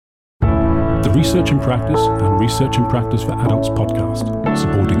The Research in Practice and Research in Practice for Adults podcast,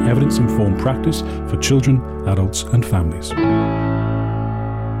 supporting evidence-informed practice for children, adults and families.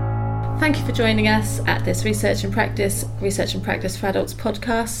 Thank you for joining us at this Research in Practice for Adults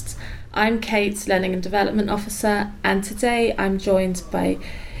podcast. I'm Kate, Learning and Development Officer, and today I'm joined by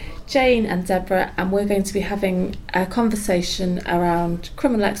Jane and Deborah, and we're going to be having a conversation around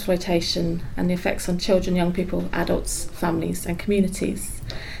criminal exploitation and the effects on children, young people, adults, families and communities.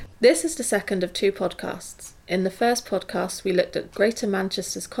 This is the second of two podcasts. In the first podcast, we looked at Greater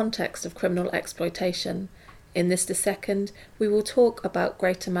Manchester's context of criminal exploitation. In this, the second, we will talk about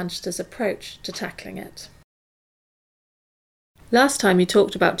Greater Manchester's approach to tackling it. Last time you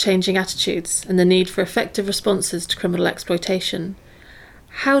talked about changing attitudes and the need for effective responses to criminal exploitation.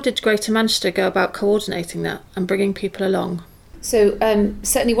 How did Greater Manchester go about coordinating that and bringing people along? So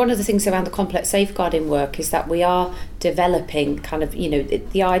certainly one of the things around the complex safeguarding work is that we are developing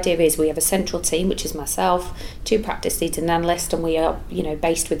the idea is we have a central team, which is myself, two practice leads and an analyst, and we are,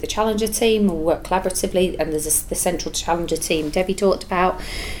 based with the Challenger team, and we work collaboratively, and there's the central Challenger team Debbie talked about.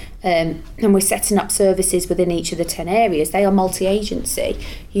 And we're setting up services within each of the 10 areas. They are multi-agency.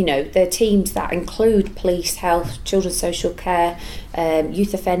 They're teams that include police, health, children's social care,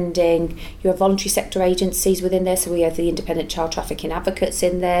 youth offending. You have voluntary sector agencies within there. So we have the independent child trafficking advocates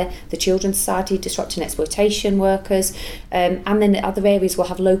in there, the Children's Society, disrupting exploitation workers. And then the other areas will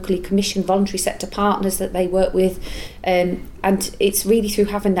have locally commissioned voluntary sector partners that they work with. And it's really through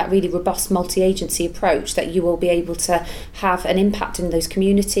having that really robust multi-agency approach that you will be able to have an impact in those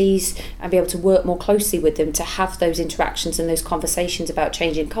communities and be able to work more closely with them to have those interactions and those conversations about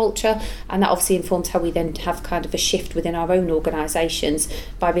changing culture. And that obviously informs how we then have kind of a shift within our own organisations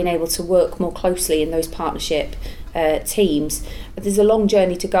by being able to work more closely in those partnership teams. But there's a long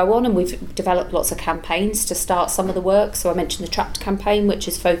journey to go on, and we've developed lots of campaigns to start some of the work. So I mentioned the Trapped campaign, which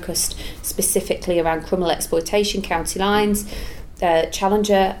is focused specifically around criminal exploitation, county lines.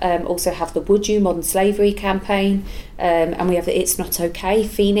 Challenger also have the Would You Modern Slavery campaign, and we have the It's Not Okay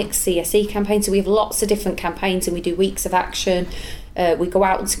Phoenix CSE campaign. So we have lots of different campaigns, and we do weeks of action. We go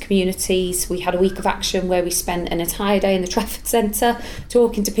out into communities. We had a week of action where we spent an entire day in the Trafford Centre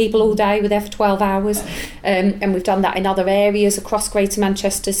talking to people all day. We're there for 12 hours, and we've done that in other areas across Greater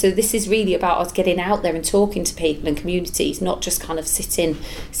Manchester. So this is really about us getting out there and talking to people and communities, not just kind of sitting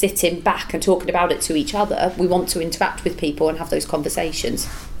back and talking about it to each other. We want to interact with people and have those conversations.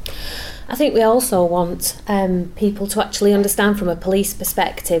 I think we also want people to actually understand from a police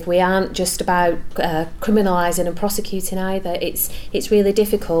perspective, we aren't just about criminalising and prosecuting either. It's really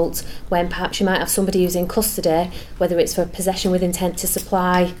difficult when perhaps you might have somebody who's in custody, whether it's for possession with intent to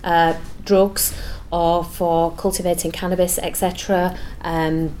supply drugs or for cultivating cannabis, etc.,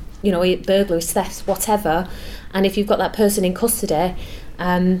 burglaries, thefts, whatever. And if you've got that person in custody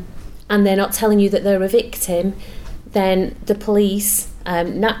and they're not telling you that they're a victim, then the police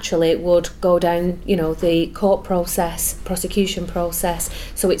naturally would go down, the court process, prosecution process.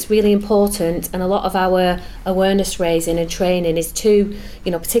 So it's really important, and a lot of our awareness raising and training is to,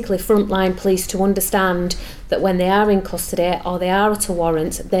 particularly frontline police, to understand that when they are in custody or they are at a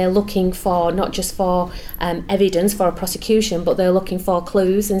warrant, they're looking for not just for evidence for a prosecution, but they're looking for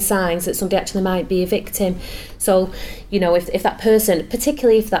clues and signs that somebody actually might be a victim. So, if that person,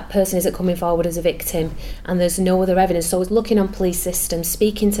 particularly if that person isn't coming forward as a victim and there's no other evidence, so it's looking on police systems,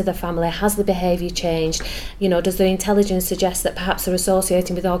 speaking to the family, has the behaviour changed, does the intelligence suggest that perhaps they're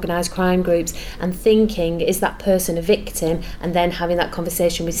associating with organised crime groups, and thinking, is that person a victim, and then having that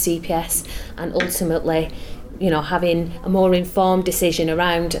conversation with CPS and ultimately having a more informed decision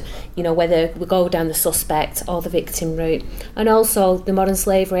around, whether we go down the suspect or the victim route. And also the Modern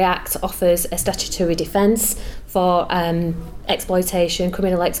Slavery Act offers a statutory defence for exploitation,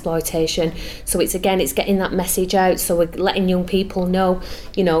 criminal exploitation. So it's getting that message out. So we're letting young people know,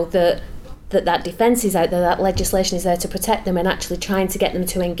 that defence is out there, that legislation is there to protect them, and actually trying to get them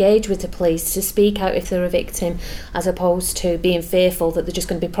to engage with the police, to speak out if they're a victim, as opposed to being fearful that they're just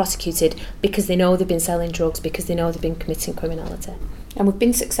going to be prosecuted because they know they've been selling drugs, because they know they've been committing criminality. And we've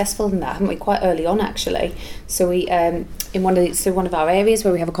been successful in that, haven't we, quite early on actually. So we in one of our areas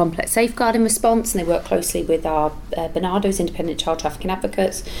where we have a complex safeguarding response, and they work closely with our Bernardo's independent child trafficking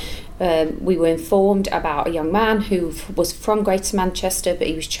advocates. We were informed about a young man who was from Greater Manchester, but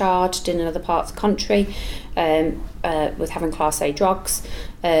he was charged in another part of the country with having Class A drugs.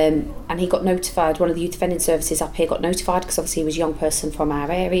 And he got notified, one of the youth offending services up here got notified, because obviously he was a young person from our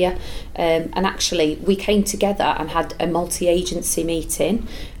area. And actually we came together and had a multi-agency meeting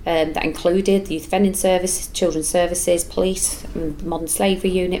that included the youth offending services, children's services, police, the modern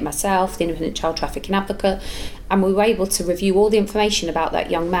slavery unit, myself, the independent child trafficking advocate. And we were able to review all the information about that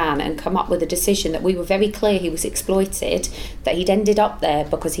young man and come up with a decision that we were very clear he was exploited, that he'd ended up there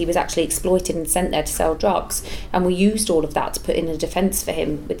because he was actually exploited and sent there to sell drugs. And we used all of that to put in a defence for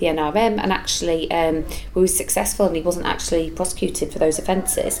him with the NRM, and actually we were successful, and he wasn't actually prosecuted for those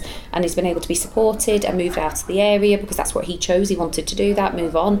offences, and he's been able to be supported and moved out of the area because that's what he chose. He wanted to do that,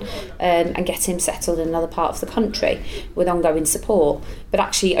 move on, and get him settled in another part of the country with ongoing support. But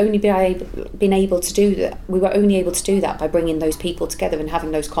actually only been able to do that, we were only able to do that by bringing those people together and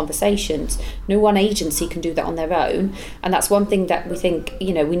having those conversations. No one agency can do that on their own, and that's one thing that we think,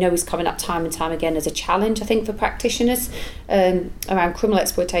 we know is coming up time and time again as a challenge, I think, for practitioners, around criminal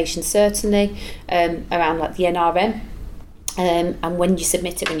exploitation, certainly, around like the NRM. And when you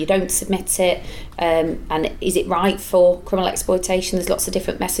submit it, when you don't submit it, and is it right for criminal exploitation? There's lots of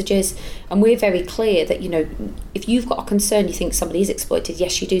different messages, and we're very clear that if you've got a concern, you think somebody is exploited,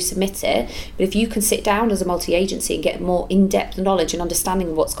 yes, you do submit it. But if you can sit down as a multi-agency and get more in-depth knowledge and understanding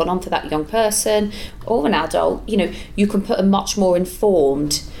of what's gone on for that young person or an adult, you can put a much more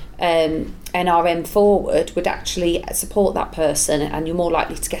informed NRM forward, would actually support that person, and you're more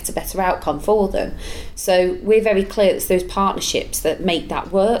likely to get a better outcome for them. So we're very clear it's those partnerships that make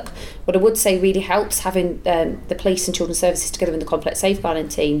that work. What I would say really helps having the police and children's services together in the complex safeguarding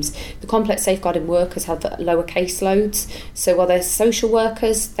teams. The complex safeguarding workers have lower caseloads, so while they're social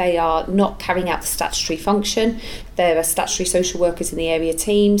workers, they are not carrying out the statutory function. There are statutory social workers in the area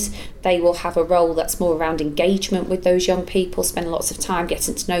teams. They will have a role that's more around engagement with those young people, spending lots of time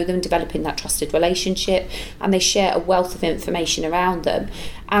getting to know them, developing that trusted relationship, and they share a wealth of information around them.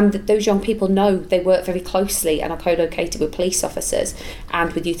 And those young people know they work very closely and are co-located with police officers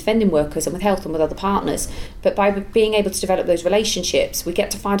and with youth offending workers and with health and with other partners. But by being able to develop those relationships, we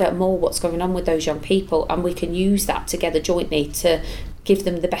get to find out more what's going on with those young people, and we can use that together jointly to give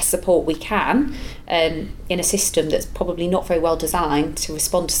them the best support we can, in a system that's probably not very well designed to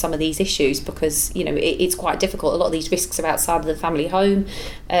respond to some of these issues, because it's quite difficult. A lot of these risks are outside of the family home,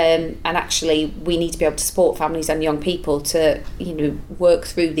 and actually we need to be able to support families and young people to work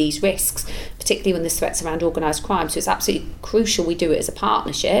through these risks, particularly when there's threats around organised crime. So it's absolutely crucial we do it as a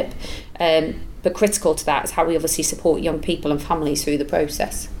partnership, but critical to that is how we obviously support young people and families through the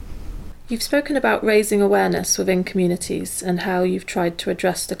process. You've spoken about raising awareness within communities and how you've tried to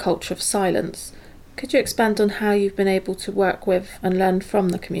address the culture of silence. Could you expand on how you've been able to work with and learn from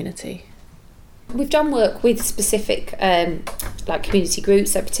the community? We've done work with specific community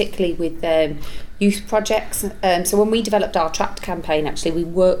groups, so particularly with youth projects. So when we developed our Trapped campaign, actually we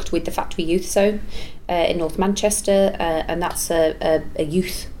worked with the Factory Youth Zone in North Manchester, and that's a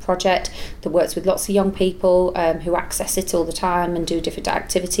youth project that works with lots of young people who access it all the time and do different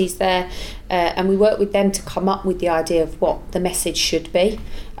activities there, and we work with them to come up with the idea of what the message should be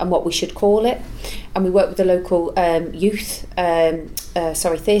and what we should call it. And we work with the local youth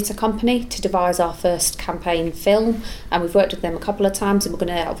theatre company to devise our first campaign film, and we've worked with them a couple of times, and we're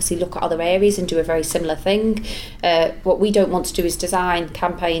going to obviously look at other areas and do a very similar thing. What we don't want to do is design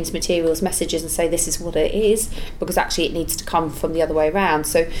campaigns, materials, messages and say this is what it is, because actually it needs to come from the other way around.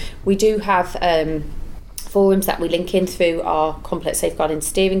 So we do have forums that we link in through our complex safeguarding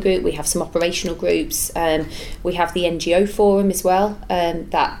steering group. We have some operational groups. We have the NGO forum as well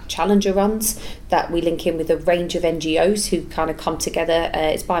that Challenger runs, that we link in with a range of NGOs who kind of come together.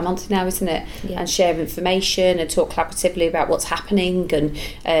 It's bi-monthly now, isn't it? Yeah. And share information and talk collaboratively about what's happening, and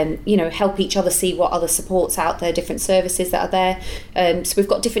help each other see what other supports out there, different services that are there. So we've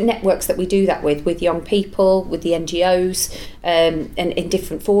got different networks that we do that with young people, with the NGOs, and in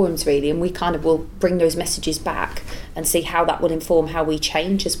different forums really, and we kind of will bring those messages back and see how that will inform how we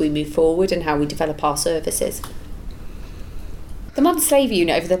change as we move forward and how we develop our services. The Modern Slavery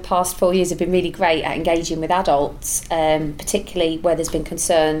Unit over the past 4 years have been really great at engaging with adults, particularly where there's been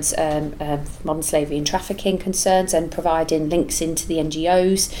concerns, modern slavery and trafficking concerns, and providing links into the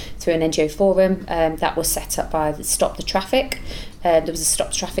NGOs through an NGO forum that was set up by Stop the Traffic. There was a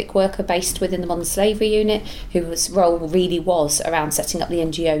Stop the Traffic worker based within the Modern Slavery Unit whose role really was around setting up the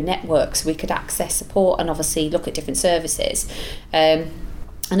NGO network so we could access support and obviously look at different services.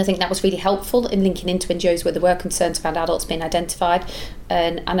 And I think that was really helpful in linking into NGOs where there were concerns around adults being identified.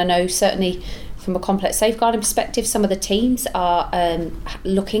 And I know certainly from a complex safeguarding perspective, some of the teams are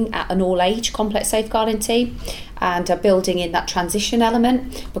looking at an all-age complex safeguarding team. and are building in that transition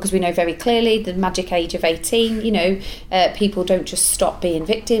element, because we know very clearly the magic age of 18, people don't just stop being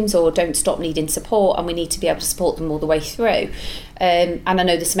victims or don't stop needing support, and we need to be able to support them all the way through. And I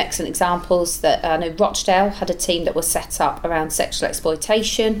know there's some excellent examples that I know Rochdale had a team that was set up around sexual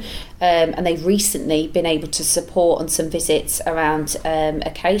exploitation, and they've recently been able to support on some visits around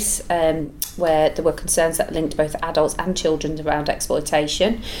a case where there were concerns that linked both adults and children around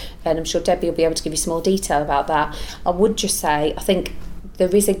exploitation. And I'm sure Debbie will be able to give you some more detail about that. I would just say, I think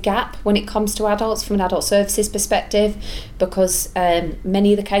there is a gap when it comes to adults from an adult services perspective, because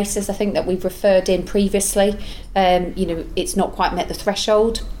many of the cases I think that we've referred in previously, it's not quite met the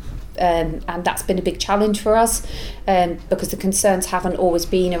threshold. And that's been a big challenge for us, because the concerns haven't always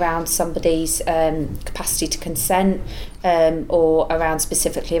been around somebody's capacity to consent, or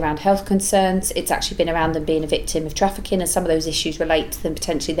specifically around health concerns. It's actually been around them being a victim of trafficking, and some of those issues relate to them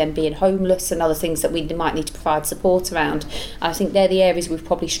potentially then being homeless and other things that we might need to provide support around. I think they're the areas we've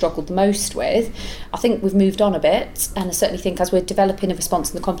probably struggled the most with. I think we've moved on a bit, and I certainly think as we're developing a response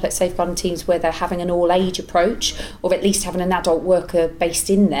in the complex safeguarding teams where they're having an all-age approach, or at least having an adult worker based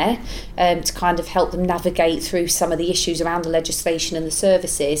in there, to kind of help them navigate through some of the issues around the legislation and the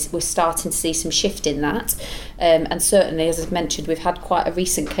services, we're starting to see some shift in that. And certainly, as I've mentioned, we've had quite a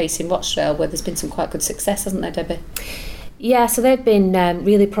recent case in Rochdale where there's been some quite good success, hasn't there, Debbie? Yeah, so they've been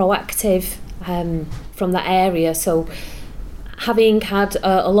really proactive from that area. So having had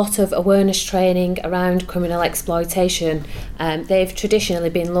a lot of awareness training around criminal exploitation, they've traditionally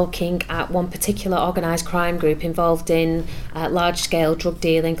been looking at one particular organised crime group involved in large-scale drug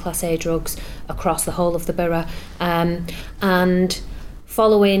dealing, Class A drugs, across the whole of the borough, and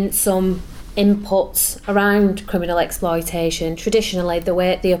following some inputs around criminal exploitation. Traditionally,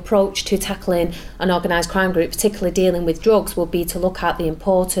 the approach to tackling an organised crime group, particularly dealing with drugs, would be to look at the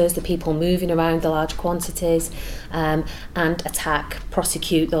importers, the people moving around the large quantities, and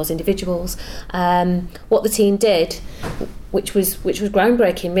prosecute those individuals. What the team did, which was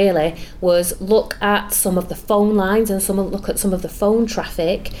groundbreaking really, was look at some of the phone lines and look at some of the phone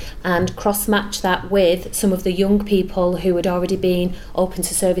traffic and cross-match that with some of the young people who had already been open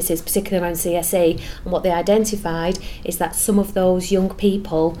to services, particularly around CSE. And what they identified is that some of those young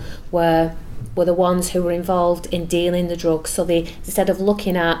people were the ones who were involved in dealing the drugs. So they, instead of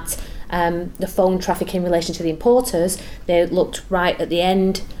looking at the phone traffic in relation to the importers, they looked right at the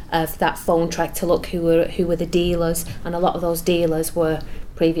end of that phone track to look who were the dealers, and a lot of those dealers were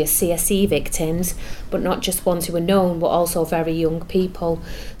previous CSE victims, but not just ones who were known, but also very young people.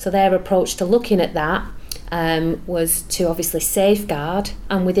 So their approach to looking at that was to obviously safeguard,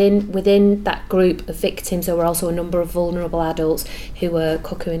 and within that group of victims there were also a number of vulnerable adults who were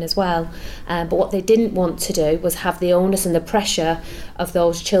cuckooing as well. But what they didn't want to do was have the onus and the pressure of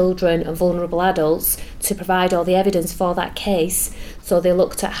those children and vulnerable adults to provide all the evidence for that case. So they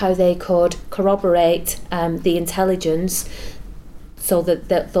looked at how they could corroborate the intelligence so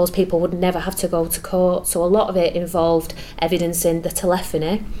that those people would never have to go to court. So a lot of it involved evidencing the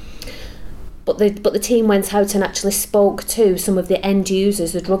telephony. But the team went out and actually spoke to some of the end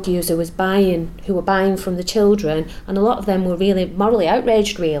users, the drug user who were buying from the children, and a lot of them were really morally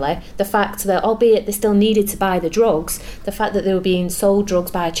outraged, really. The fact that, albeit they still needed to buy the drugs, the fact that they were being sold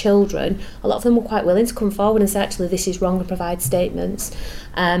drugs by children, a lot of them were quite willing to come forward and say, actually, this is wrong, and provide statements.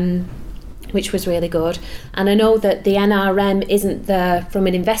 Which was really good. And I know that the NRM isn't there from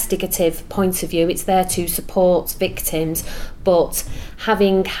an investigative point of view, it's there to support victims, but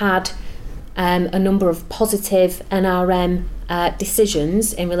having had a number of positive NRM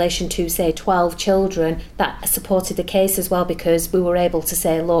decisions in relation to, say, 12 children, that supported the case as well, because we were able to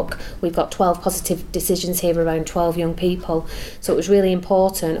say, look, we've got 12 positive decisions here around 12 young people. So it was really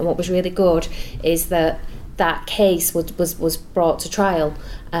important, and what was really good is that case was brought to trial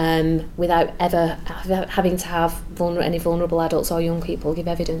without ever having to have any vulnerable adults or young people give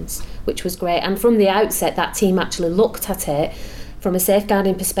evidence, which was great. And from the outset, that team actually looked at it from a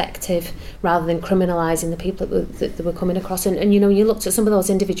safeguarding perspective rather than criminalising the people that they were coming across. And you looked at some of those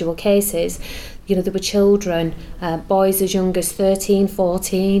individual cases, there were children, boys as young as 13,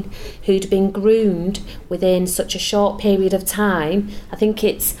 14, who'd been groomed within such a short period of time. I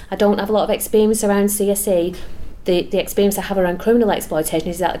don't have a lot of experience around CSE. The experience I have around criminal exploitation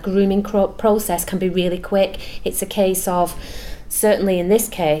is that the grooming process can be really quick. It's a case of, certainly in this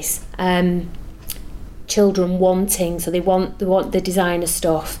case, children wanting, so they want the designer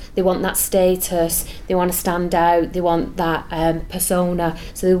stuff, they want that status, they want to stand out, they want that persona.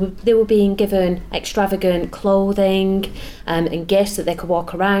 So they were being given extravagant clothing and gifts that they could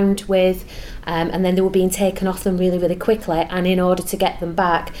walk around with, and then they were being taken off them really, really quickly. And in order to get them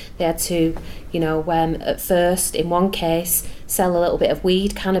back, they had to, at first, in one case, sell a little bit of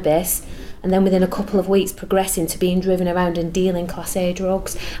weed, cannabis, and then within a couple of weeks progressing to being driven around and dealing Class A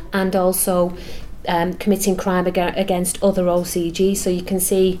drugs, and also committing crime against other OCGs. So you can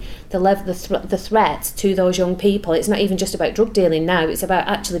see the level, the threat to those young people. It's not even just about drug dealing now, it's about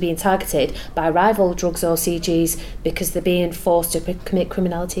actually being targeted by rival drugs OCGs because they're being forced to commit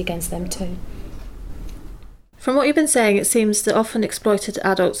criminality against them too. From what you've been saying, it seems that often exploited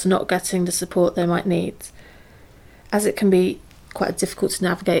adults are not getting the support they might need, as it can be quite difficult to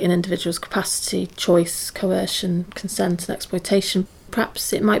navigate an individual's capacity, choice, coercion, consent and exploitation.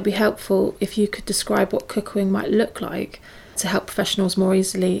 Perhaps it might be helpful if you could describe what cuckooing might look like to help professionals more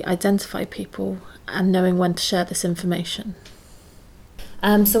easily identify people and knowing when to share this information.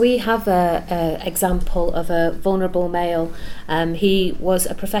 So we have an example of a vulnerable male. He was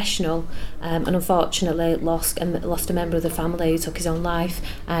a professional and unfortunately lost a member of the family who took his own life.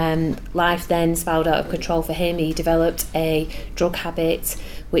 Life then spiraled out of control for him. He developed a drug habit,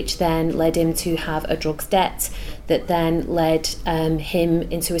 which then led him to have a drugs debt that then led him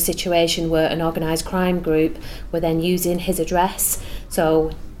into a situation where an organised crime group were then using his address.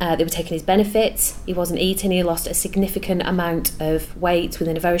 So they were taking his benefits, he wasn't eating, he lost a significant amount of weight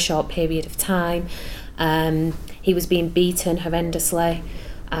within a very short period of time. He was being beaten horrendously,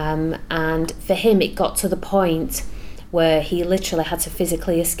 and for him it got to the point where he literally had to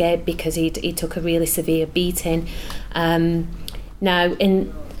physically escape because he took a really severe beating. For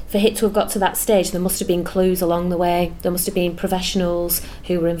it to have got to that stage, there must have been clues along the way. There must have been professionals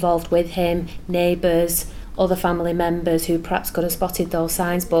who were involved with him, neighbours, other family members who perhaps could have spotted those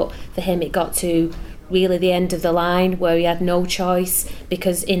signs, but for him it got to really the end of the line where he had no choice,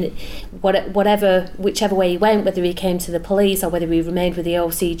 because in whichever way he went, whether he came to the police or whether he remained with the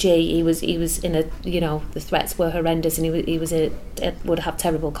OCG, he was in a, the threats were horrendous, and it would have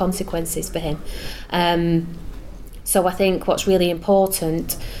terrible consequences for him. So I think what's really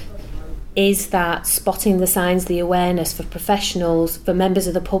important is that spotting the signs, the awareness for professionals, for members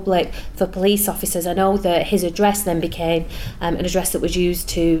of the public, for police officers. I know that his address then became an address that was used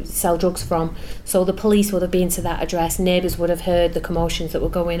to sell drugs from. So the police would have been to that address, neighbours would have heard the commotions that were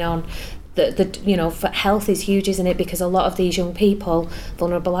going on. For health is huge, isn't it? Because a lot of these young people,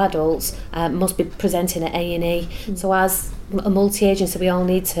 vulnerable adults, must be presenting at A&E. So as a multi-agency, we all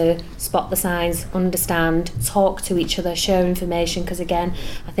need to spot the signs, understand, talk to each other, share information, because again,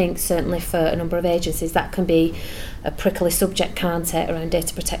 I think certainly for a number of agencies that can be a prickly subject, can't it, around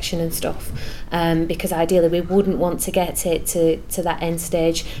data protection and stuff, because ideally we wouldn't want to get it to that end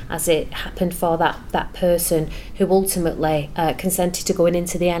stage as it happened for that person who ultimately consented to going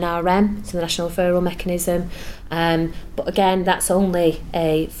into the NRM, so the National Referral Mechanism, but again that's only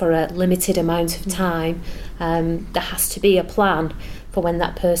for a limited amount of time. There has to be a plan for when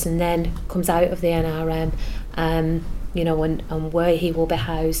that person then comes out of the NRM, and where he will be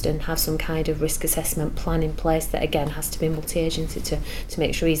housed, and have some kind of risk assessment plan in place that again has to be multi-agency to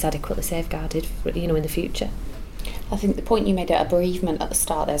make sure he's adequately safeguarded in the future. I think the point you made about bereavement at the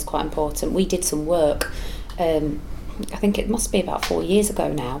start there is quite important. We did some work, I think it must be about 4 years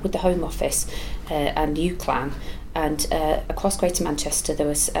ago now, with the Home Office and UCLAN, and across Greater Manchester there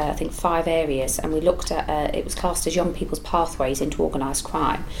was I think 5 areas, and we looked at it was classed as young people's pathways into organised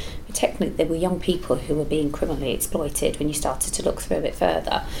crime. But technically they were young people who were being criminally exploited when you started to look through a bit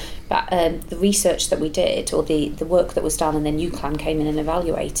further. But the research that we did, or the work that was done, and then UCLAN came in and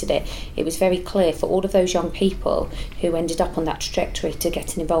evaluated it, it was very clear for all of those young people who ended up on that trajectory to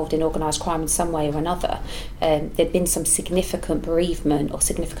getting involved in organised crime in some way or another, there'd been some significant bereavement or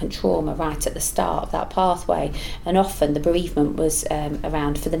significant trauma right at the start of that pathway. And often the bereavement was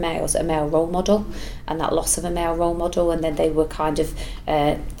around, for the males, a male role model, and that loss of a male role model, and then they were kind of,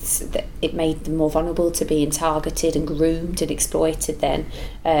 it made them more vulnerable to being targeted and groomed and exploited then,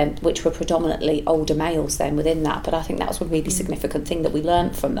 which were predominantly older males then within that. But I think that was a really significant thing that we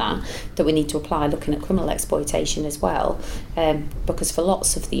learned from that we need to apply looking at criminal exploitation as well, because for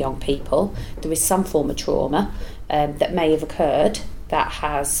lots of the young people there is some form of trauma that may have occurred that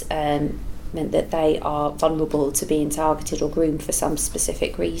has meant that they are vulnerable to being targeted or groomed for some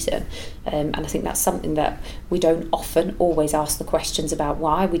specific reason. And I think that's something that we don't often always ask the questions about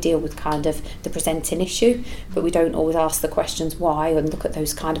why. We deal with kind of the presenting issue, but we don't always ask the questions why and look at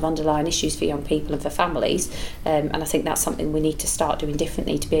those kind of underlying issues for young people and for families. And I think that's something we need to start doing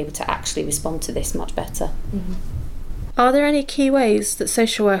differently to be able to actually respond to this much better. Mm-hmm. Are there any key ways that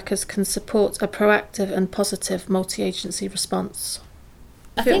social workers can support a proactive and positive multi-agency response?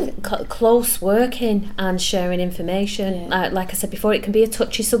 I think close working and sharing information. Like I said before, it can be a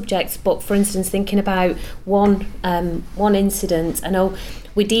touchy subject, but for instance, thinking about one incident, I know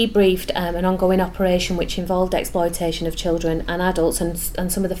we debriefed an ongoing operation which involved exploitation of children and adults,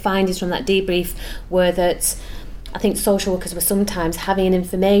 and some of the findings from that debrief were that I think social workers were sometimes having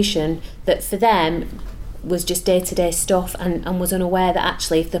information that for them was just day-to-day stuff and was unaware that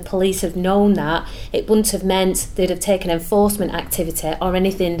actually if the police had known that, it wouldn't have meant they'd have taken enforcement activity or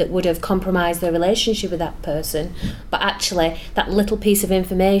anything that would have compromised their relationship with that person, but actually that little piece of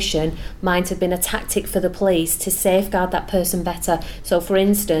information might have been a tactic for the police to safeguard that person better. So for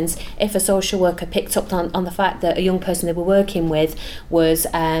instance, if a social worker picked up on the fact that a young person they were working with was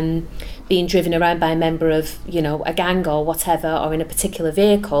being driven around by a member of, a gang or whatever, or in a particular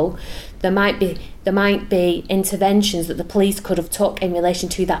vehicle, there might be interventions that the police could have took in relation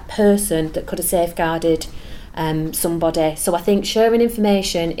to that person that could have safeguarded somebody. So I think sharing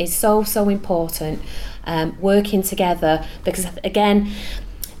information is so important, working together, because again,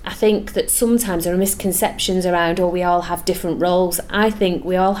 I think that sometimes there are misconceptions around, we all have different roles. I think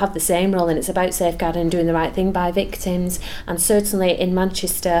we all have the same role, and it's about safeguarding and doing the right thing by victims. And certainly in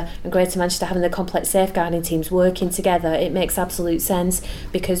Manchester and Greater Manchester, having the complex safeguarding teams working together, it makes absolute sense,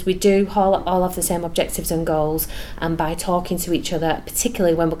 because we do all have the same objectives and goals, and by talking to each other,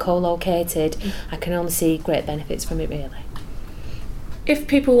 particularly when we're co-located, I can only see great benefits from it, really. If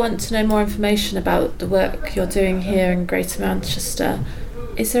people want to know more information about the work you're doing here in Greater Manchester,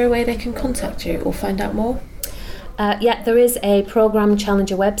 is there a way they can contact you or find out more? There is a Programme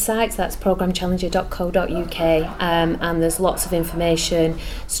Challenger website, so that's programmechallenger.co.uk, and there's lots of information,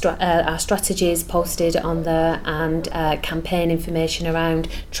 our strategies posted on there, and campaign information around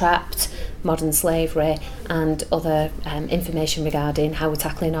trapped, modern slavery, and other information regarding how we're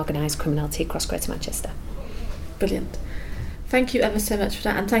tackling organised criminality across Greater Manchester. Brilliant. Thank you ever so much for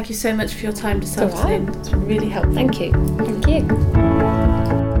that, and thank you so much for your time this afternoon. It's been really helpful. Thank you. Thank you.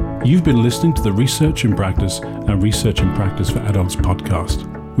 You've been listening to the Research in Practice and Research in Practice for Adults podcast.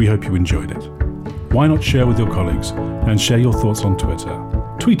 We hope you enjoyed it. Why not share with your colleagues and share your thoughts on Twitter?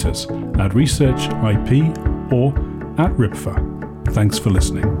 Tweet us at ResearchIP or at RIPFA. Thanks for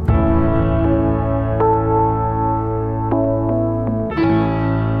listening.